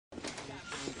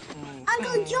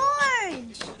Uncle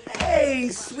George! Hey,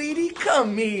 sweetie,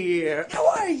 come here. How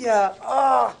are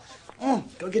ya?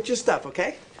 Go get your stuff,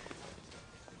 okay?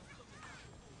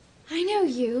 I know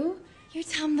you. You're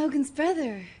Tom Logan's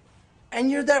brother.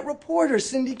 And you're that reporter,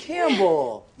 Cindy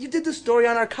Campbell. You did the story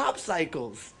on our cop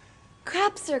cycles.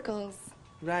 Crop circles.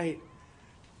 Right.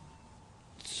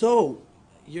 So,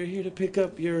 you're here to pick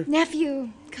up your... Nephew,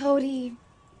 Cody.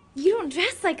 You don't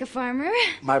dress like a farmer.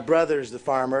 My brother's the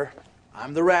farmer.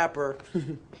 I'm the rapper.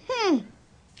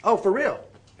 Oh, for real?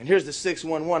 And here's the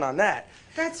 611 on that.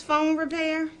 That's phone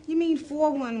repair? You mean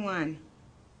 411?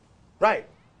 Right.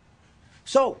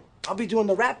 So, I'll be doing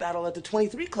the rap battle at the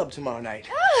 23 Club tomorrow night.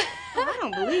 Oh, I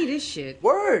don't believe this shit.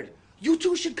 Word. You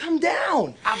two should come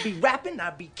down. I'll be rapping,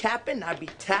 I'll be capping, I'll be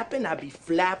tapping, I'll be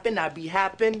flapping, I'll be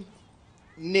happing.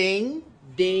 Ning,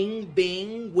 ding,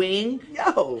 bing, wing.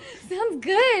 Yo. Sounds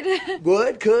good.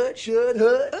 Would, could, should,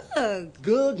 hood. Ugh.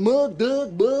 Good, mug,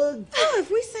 dug, bug. Oh, if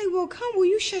we say we'll come, will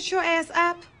you shut your ass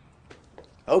up?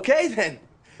 Okay, then.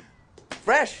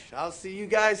 Fresh. I'll see you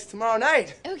guys tomorrow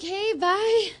night. Okay,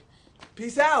 bye.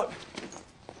 Peace out.